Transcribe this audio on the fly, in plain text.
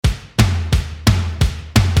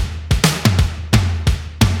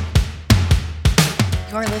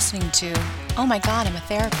You're listening to Oh My God, I'm a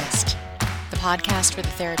Therapist, the podcast for the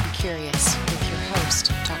therapy curious with your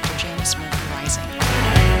host, Dr. Janice Murphy Rising.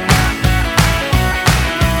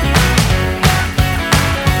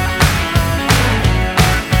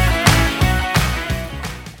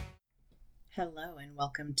 Hello and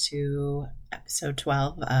welcome to episode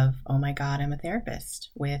 12 of Oh My God, I'm a Therapist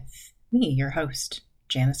with me, your host,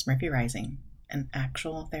 Janice Murphy Rising, an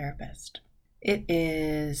actual therapist. It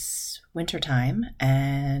is wintertime,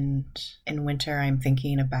 and in winter I'm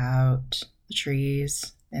thinking about the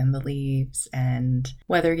trees and the leaves and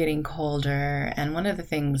weather getting colder. And one of the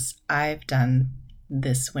things I've done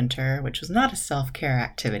this winter, which was not a self-care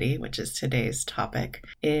activity, which is today's topic,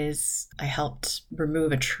 is I helped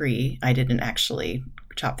remove a tree. I didn't actually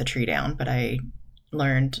chop the tree down, but I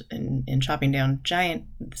learned in chopping down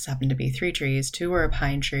this happened to be 3 trees. 2 were a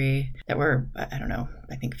pine tree that were,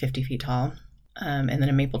 I think 50 feet tall. And then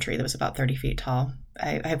a maple tree that was about 30 feet tall.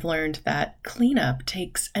 I've learned that cleanup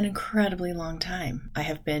takes an incredibly long time. I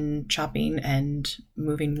have been chopping and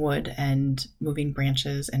moving wood and moving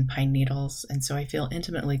branches and pine needles, and so I feel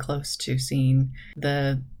intimately close to seeing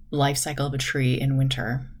the life cycle of a tree in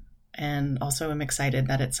winter. And also I'm excited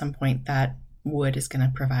that at some point that wood is going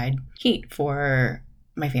to provide heat for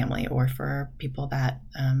my family or for people that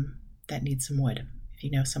need some wood. If you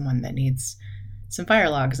know someone that needs some fire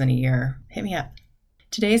logs in a year, hit me up.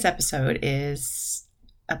 Today's episode is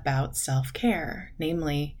about self-care,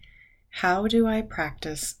 namely, how do I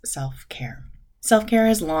practice self-care? Self-care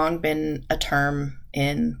has long been a term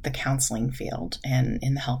in the counseling field and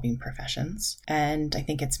in the helping professions, and I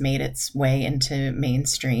think it's made its way into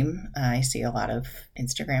mainstream. I see a lot of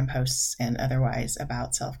Instagram posts and otherwise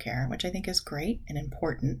about self-care, which I think is great and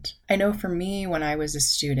important. I know for me, when I was a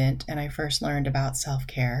student and I first learned about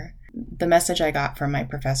self-care, the message I got from my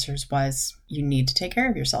professors was, you need to take care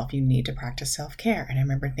of yourself. You need to practice self-care. And I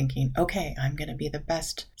remember thinking, okay, I'm going to be the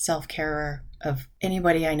best self-carer of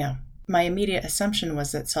anybody I know. My immediate assumption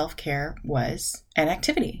was that self-care was an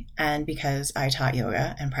activity. And because I taught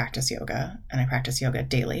yoga and practice yoga, and I practice yoga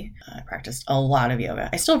daily, I practiced a lot of yoga.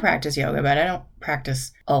 I still practice yoga, but I don't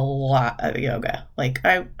practice a lot of yoga. Like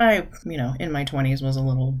I in my 20s was a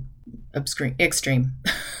little extreme.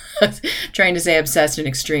 Trying to say obsessed and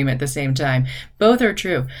extreme at the same time. Both are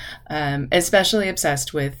true, especially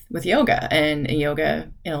obsessed with yoga. And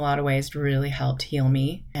yoga, in a lot of ways, really helped heal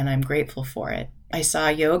me, and I'm grateful for it. I saw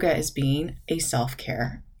yoga as being a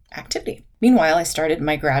self-care activity. Meanwhile, I started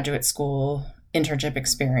my graduate school internship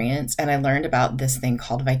experience, and I learned about this thing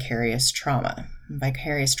called vicarious trauma.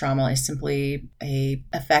 Vicarious trauma is simply an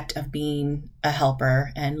effect of being a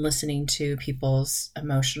helper and listening to people's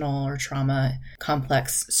emotional or trauma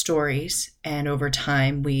complex stories. And over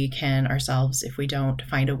time, we can ourselves, if we don't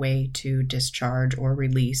find a way to discharge or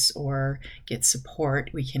release or get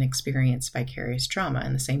support, we can experience vicarious trauma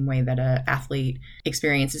in the same way that an athlete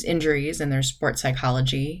experiences injuries in their sports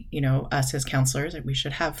psychology. Us as counselors, we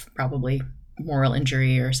should have probably moral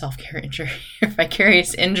injury or self-care injury or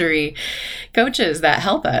vicarious injury coaches that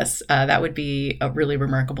help us. That would be a really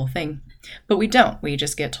remarkable thing. But we don't. We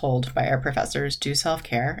just get told by our professors, do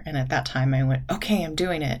self-care. And at that time I went, okay, I'm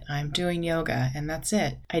doing it. I'm doing yoga, and that's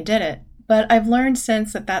it. I did it. But I've learned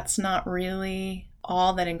since that that's not really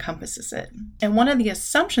all that encompasses it. And one of the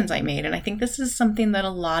assumptions I made, and I think this is something that a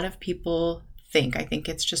lot of people I think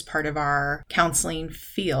it's just part of our counseling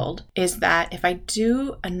field, is that if I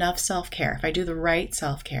do enough self-care, if I do the right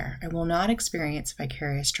self-care, I will not experience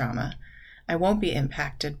vicarious trauma. I won't be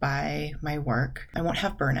impacted by my work. I won't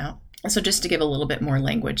have burnout. So just to give a little bit more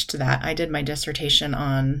language to that, I did my dissertation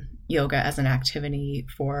on yoga as an activity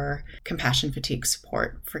for compassion fatigue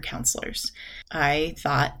support for counselors. I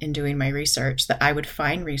thought in doing my research that I would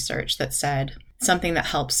find research that said something that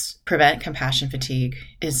helps prevent compassion fatigue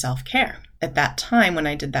is self-care. At that time, when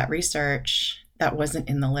I did that research, that wasn't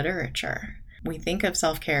in the literature. We think of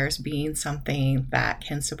self-care as being something that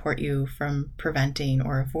can support you from preventing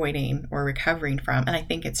or avoiding or recovering from. And I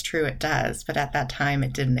think it's true, it does. But at that time,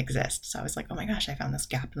 it didn't exist. So I was like, oh my gosh, I found this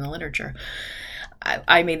gap in the literature.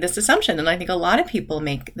 I made this assumption. And I think a lot of people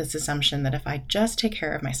make this assumption that if I just take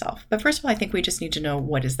care of myself. But first of all, I think we just need to know,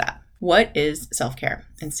 what is that? What is self-care?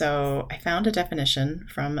 And so I found a definition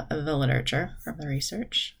from the literature, from the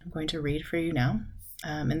research. I'm going to read for you now.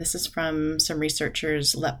 And this is from some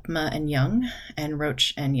researchers, Lepma and Young, and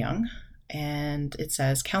Roach and Young. And it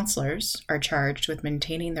says, counselors are charged with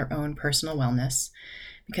maintaining their own personal wellness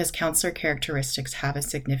because counselor characteristics have a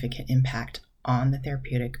significant impact on the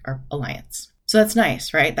therapeutic alliance. So that's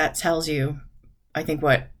nice, right? That tells you, I think,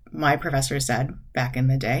 what my professor said back in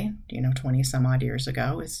the day, 20 some odd years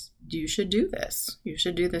ago, is you should do this. You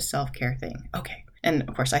should do this self-care thing. Okay. And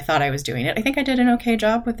of course, I thought I was doing it. I think I did an okay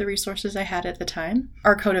job with the resources I had at the time.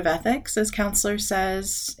 Our code of ethics, as counselor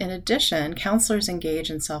says, in addition, counselors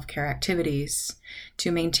engage in self-care activities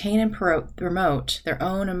to maintain and promote their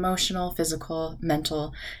own emotional, physical,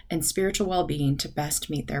 mental, and spiritual well-being to best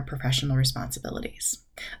meet their professional responsibilities.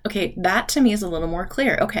 Okay, that to me is a little more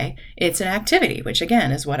clear. Okay, it's an activity, which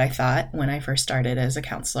again is what I thought when I first started as a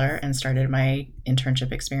counselor and started my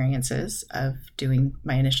internship experiences of doing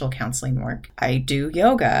my initial counseling work. I do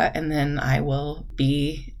yoga and then I will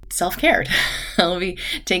be self-cared. I'll be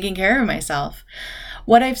taking care of myself.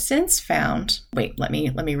 What I've since found, let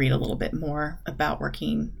me read a little bit more about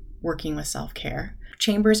working with self-care.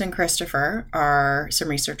 Chambers and Christopher are some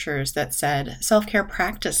researchers that said self-care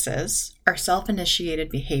practices are self-initiated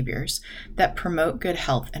behaviors that promote good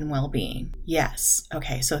health and well-being. Yes.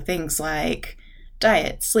 Okay. So things like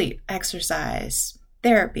diet, sleep, exercise,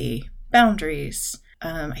 therapy, boundaries.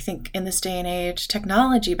 I think in this day and age,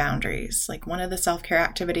 technology boundaries. Like one of the self-care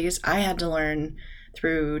activities I had to learn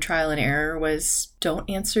through trial and error was don't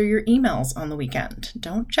answer your emails on the weekend.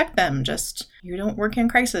 Don't check them. You don't work in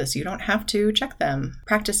crisis. You don't have to check them.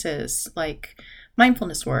 Practices like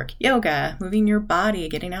mindfulness work, yoga, moving your body,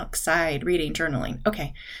 getting outside, reading, journaling.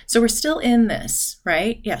 Okay, so we're still in this,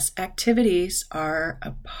 right? Yes, activities are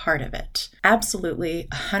a part of it. Absolutely,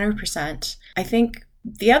 100%. I think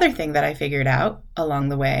the other thing that I figured out along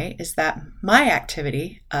the way is that my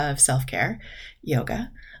activity of self-care,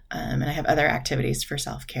 yoga, and I have other activities for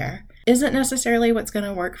self-care, isn't necessarily what's going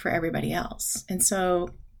to work for everybody else. And so,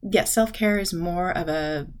 yes, self-care is more of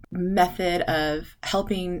a method of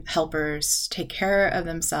helping helpers take care of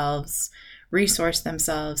themselves, resource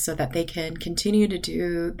themselves so that they can continue to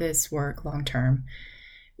do this work long-term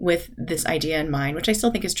with this idea in mind, which I still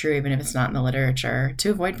think is true even if it's not in the literature, to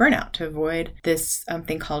avoid burnout, to avoid this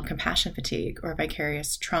thing called compassion fatigue or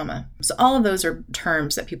vicarious trauma. So all of those are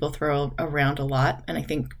terms that people throw around a lot. And I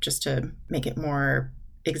think just to make it more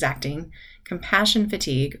exacting, compassion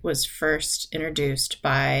fatigue was first introduced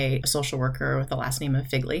by a social worker with the last name of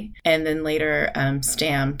Figley. And then later,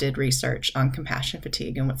 Stam did research on compassion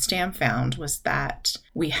fatigue. And what Stam found was that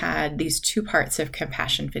we had these two parts of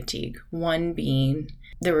compassion fatigue. One being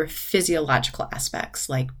there were physiological aspects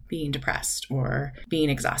like being depressed or being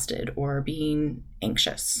exhausted or being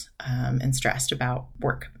anxious and stressed about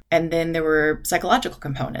work. And then there were psychological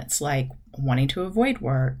components like wanting to avoid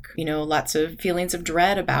work, lots of feelings of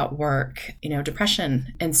dread about work,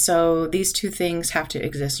 depression. And so these two things have to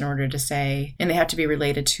exist in order to say, and they have to be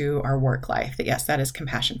related to our work life, that yes, that is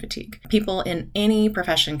compassion fatigue. People in any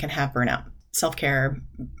profession can have burnout. Self-care,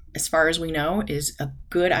 as far as we know, is a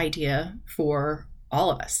good idea for all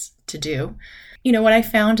of us to do. What I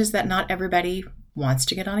found is that not everybody wants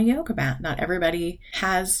to get on a yoga mat. Not everybody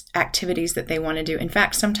has activities that they want to do. In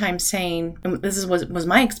fact, sometimes saying, and this was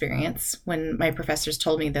my experience when my professors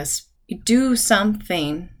told me this, do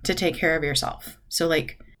something to take care of yourself. So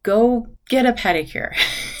like go get a pedicure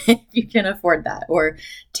if you can afford that, or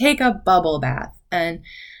take a bubble bath. And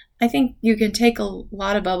I think you can take a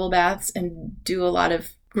lot of bubble baths and do a lot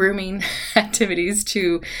of grooming activities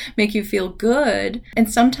to make you feel good. And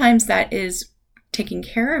sometimes that is taking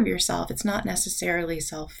care of yourself. It's not necessarily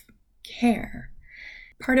self-care.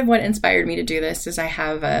 Part of what inspired me to do this is I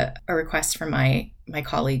have a request from my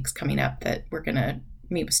colleagues coming up that we're going to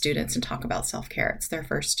meet with students and talk about self-care. It's their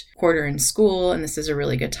first quarter in school, and this is a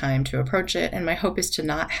really good time to approach it. And my hope is to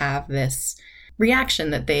not have this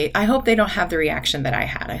reaction I hope they don't have the reaction that I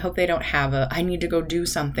had. I hope they don't have I need to go do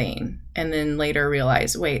something and then later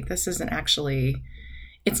realize, wait, this isn't actually,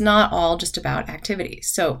 it's not all just about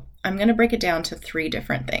activities. So I'm going to break it down to 3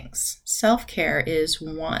 different things. Self-care is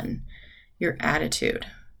 1, your attitude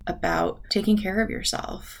about taking care of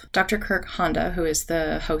yourself. Dr. Kirk Honda, who is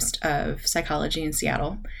the host of Psychology in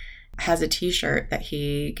Seattle, has a t-shirt that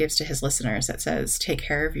he gives to his listeners that says, take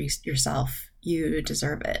care of yourself, you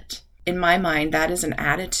deserve it. In my mind, that is an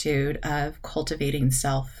attitude of cultivating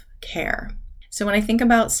self-care. So when I think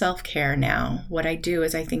about self-care now, what I do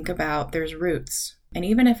is I think about there's roots. And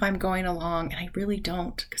even if I'm going along, and I really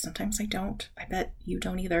don't, because sometimes I don't, I bet you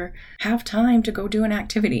don't either, have time to go do an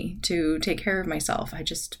activity to take care of myself. I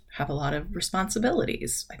just have a lot of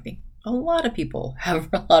responsibilities. I think a lot of people have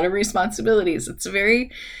a lot of responsibilities. It's a very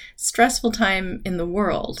stressful time in the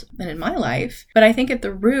world and in my life. But I think at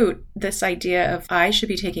the root, this idea of I should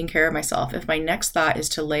be taking care of myself. If my next thought is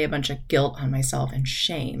to lay a bunch of guilt on myself and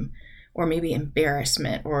shame, or maybe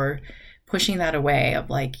embarrassment, or pushing that away of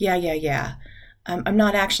like, yeah, I'm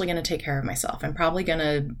not actually going to take care of myself. I'm probably going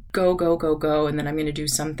to go, and then I'm going to do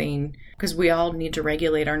something, because we all need to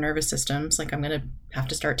regulate our nervous systems. Like I'm going to have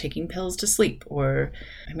to start taking pills to sleep, or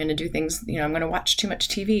I'm going to do things, I'm going to watch too much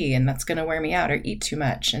TV and that's going to wear me out, or eat too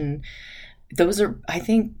much. And those are, I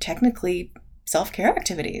think, technically self-care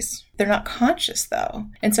activities. They're not conscious though.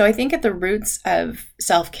 And so I think at the roots of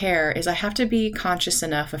self-care is I have to be conscious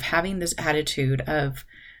enough of having this attitude of,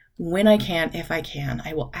 when I can, if I can,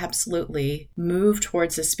 I will absolutely move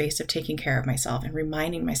towards this space of taking care of myself and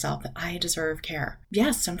reminding myself that I deserve care.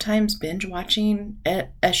 Yes, sometimes binge watching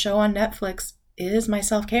a show on Netflix is my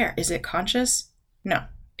self-care. Is it conscious? No.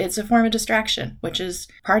 It's a form of distraction, which is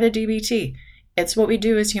part of DBT. It's what we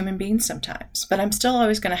do as human beings sometimes. But I'm still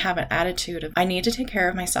always going to have an attitude of, I need to take care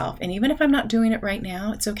of myself. And even if I'm not doing it right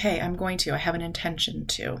now, it's okay. I'm going to. I have an intention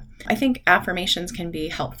to. I think affirmations can be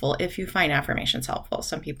helpful if you find affirmations helpful.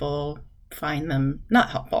 Some people find them not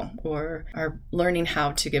helpful, or are learning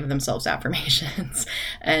how to give themselves affirmations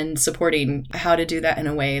and supporting how to do that in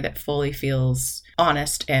a way that fully feels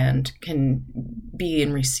honest and can be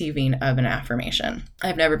in receiving of an affirmation.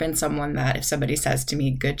 I've never been someone that if somebody says to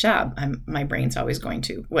me, good job, my brain's always going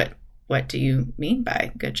to, what do you mean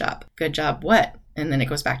by good job? Good job what? And then it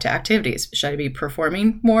goes back to activities. Should I be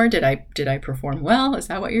performing more? Did I perform well? Is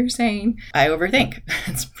that what you're saying? I overthink.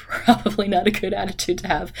 It's probably not a good attitude to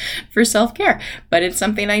have for self-care, but it's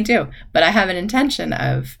something I do. But I have an intention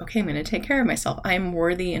of, okay, I'm going to take care of myself. I'm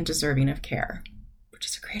worthy and deserving of care, which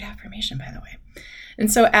is a great affirmation, by the way.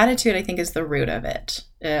 And so attitude, I think, is the root of it,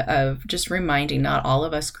 of just reminding not all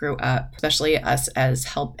of us grew up, especially us as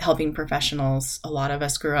helping professionals. A lot of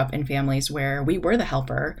us grew up in families where we were the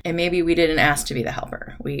helper, and maybe we didn't ask to be the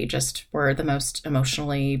helper. We just were the most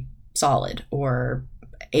emotionally solid or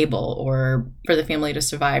able, or for the family to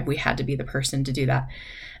survive, we had to be the person to do that.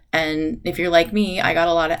 And if you're like me, I got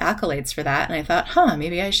a lot of accolades for that. And I thought,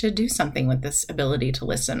 maybe I should do something with this ability to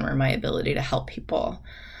listen or my ability to help people.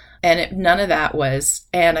 And none of that was,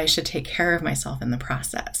 and I should take care of myself in the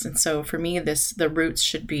process. And so for me, the roots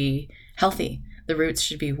should be healthy. The roots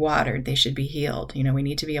should be watered. They should be healed. We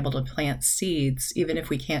need to be able to plant seeds, even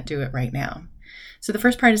if we can't do it right now. So the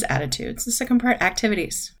first part is attitudes. The second part,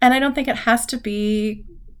 activities. And I don't think it has to be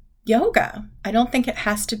yoga. I don't think it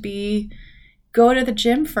has to be go to the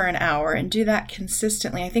gym for an hour and do that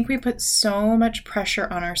consistently. I think we put so much pressure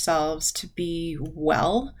on ourselves to be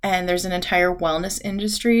well. And there's an entire wellness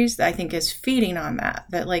industries that I think is feeding on that.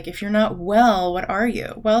 That like, if you're not well, what are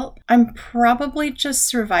you? Well, I'm probably just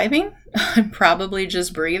surviving. I'm probably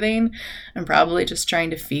just breathing. I'm probably just trying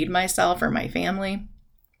to feed myself or my family.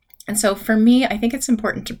 And so for me, I think it's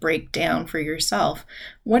important to break down for yourself,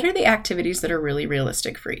 what are the activities that are really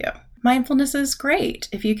realistic for you? Mindfulness is great.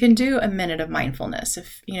 If you can do a minute of mindfulness,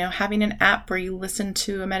 if, having an app where you listen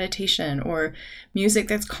to a meditation or music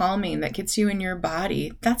that's calming, that gets you in your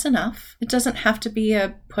body, that's enough. It doesn't have to be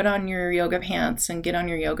a put on your yoga pants and get on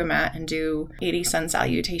your yoga mat and do 80 sun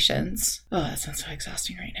salutations. Oh, that sounds so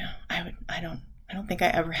exhausting right now. I don't think I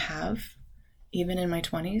ever have. Even in my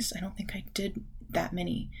 20s, I don't think I did that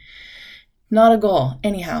many. Not a goal.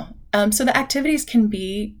 Anyhow, so the activities can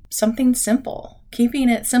be something simple, keeping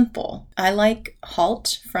it simple. I like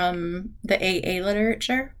HALT from the AA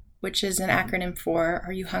literature, which is an acronym for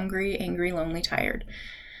Are You Hungry, Angry, Lonely, Tired?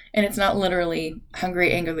 And it's not literally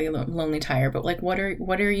hungry, angry, lonely, tired, but like what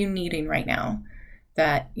are you needing right now?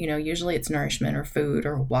 That, usually it's nourishment or food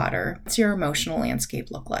or water. What's your emotional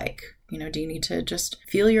landscape look like? Do you need to just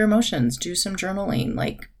feel your emotions, do some journaling,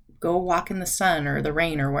 like go walk in the sun or the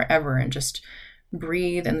rain or wherever and just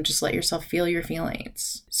breathe and just let yourself feel your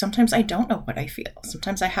feelings. Sometimes I don't know what I feel.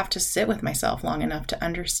 Sometimes I have to sit with myself long enough to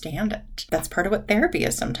understand it. That's part of what therapy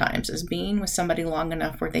is sometimes, is being with somebody long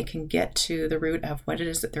enough where they can get to the root of what it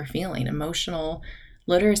is that they're feeling. Emotional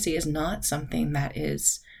literacy is not something that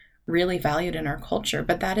is really valued in our culture,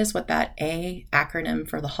 but that is what that A acronym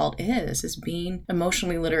for the HALT is being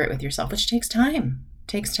emotionally literate with yourself, which takes time.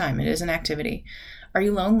 It is an activity. Are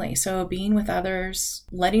you lonely? So being with others,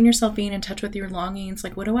 letting yourself be in touch with your longings,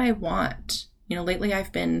 like what do I want? Lately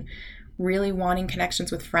I've been really wanting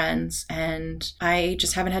connections with friends and I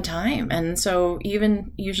just haven't had time. And so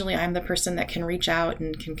even usually I'm the person that can reach out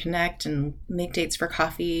and can connect and make dates for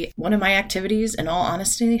coffee. One of my activities, in all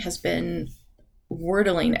honesty, has been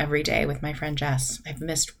wordling every day with my friend Jess. I've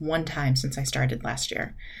missed one time since I started last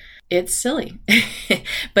year. It's silly,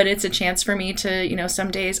 but it's a chance for me to, some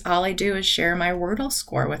days all I do is share my Wordle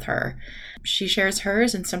score with her. She shares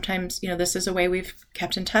hers, and sometimes, this is a way we've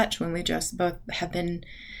kept in touch when we just both have been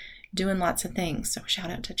doing lots of things. So shout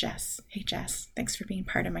out to Jess. Hey, Jess, thanks for being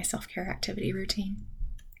part of my self-care activity routine.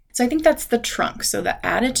 So I think that's the trunk. So the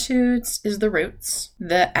attitudes is the roots,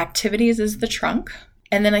 the activities is the trunk.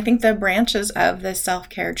 And then I think the branches of the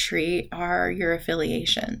self-care tree are your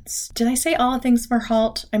affiliations. Did I say all things for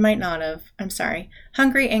HALT? I might not have. I'm sorry.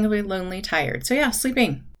 Hungry, angry, lonely, tired. So yeah,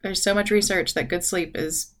 sleeping. There's so much research that good sleep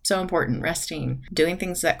is so important. Resting, doing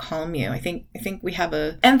things that calm you. I think we have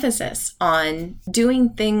a emphasis on doing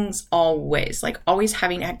things always, like always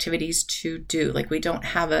having activities to do. Like we don't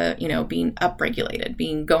have a, being upregulated,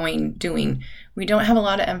 being going, doing. We don't have a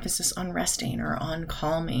lot of emphasis on resting or on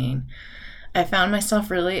calming. I found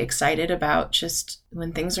myself really excited about just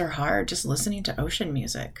when things are hard, just listening to ocean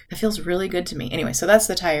music. It feels really good to me. Anyway, so that's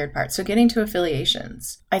the tired part. So getting to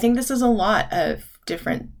affiliations. I think this is a lot of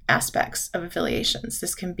different aspects of affiliations.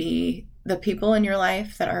 This can be the people in your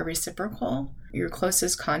life that are reciprocal, your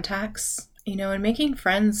closest contacts. And making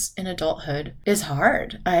friends in adulthood is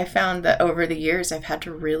hard. I found that over the years, I've had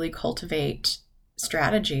to really cultivate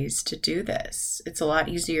strategies to do this. It's a lot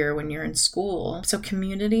easier when you're in school. So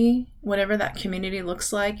community, whatever that community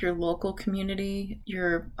looks like, your local community,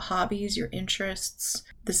 your hobbies, your interests.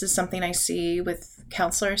 This is something I see with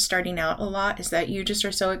counselors starting out a lot, is that you just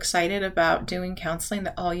are so excited about doing counseling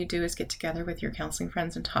that all you do is get together with your counseling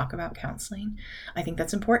friends and talk about counseling. I think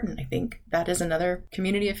that's important. I think that is another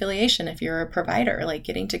community affiliation if you're a provider, like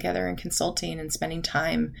getting together and consulting and spending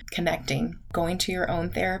time connecting, going to your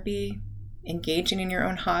own therapy, engaging in your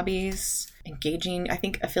own hobbies, I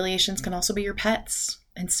think affiliations can also be your pets.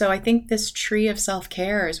 And so I think this tree of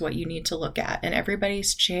self-care is what you need to look at. And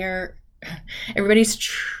everybody's tree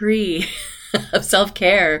of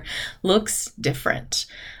self-care looks different.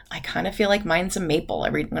 I kind of feel like mine's a maple.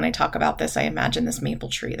 When I talk about this, I imagine this maple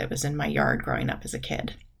tree that was in my yard growing up as a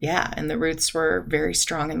kid. Yeah, and the roots were very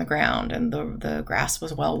strong in the ground, and the grass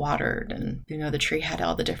was well watered, and the tree had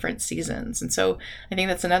all the different seasons. And so I think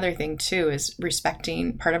that's another thing too, is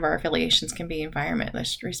respecting. Part of our affiliations can be environment,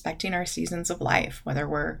 respecting our seasons of life, whether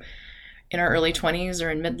we're in our early 20s or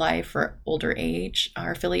in midlife or older age.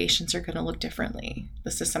 Our affiliations are going to look differently.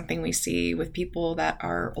 This is something we see with people that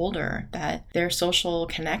are older, that their social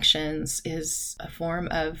connections is a form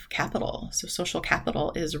of capital. So social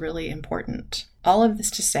capital is really important. All of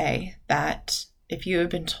this to say that if you have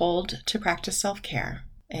been told to practice self-care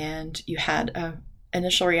and you had an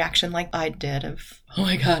initial reaction like I did of, oh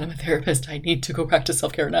my God, I'm a therapist, I need to go practice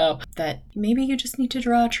self-care now, that maybe you just need to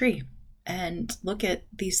draw a tree and look at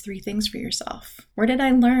these 3 things for yourself. Where did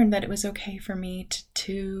I learn that it was okay for me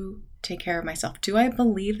to take care of myself? Do I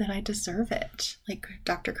believe that I deserve it? Like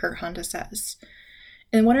Dr. Kurt Honda says.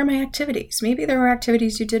 And what are my activities? Maybe there were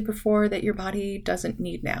activities you did before that your body doesn't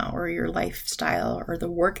need now, or your lifestyle or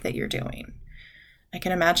the work that you're doing. I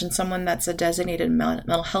can imagine someone that's a designated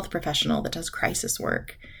mental health professional that does crisis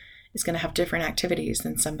work is going to have different activities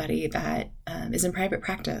than somebody that is in private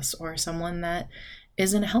practice, or someone that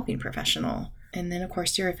isn't a helping professional. And then, of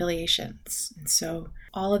course, your affiliations. And so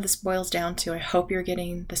all of this boils down to, I hope you're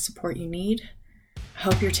getting the support you need. I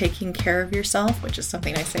hope you're taking care of yourself, which is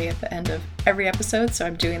something I say at the end of every episode. So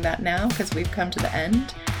I'm doing that now because we've come to the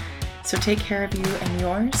end. So take care of you and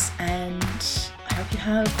yours. And I hope you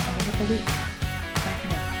have a wonderful week.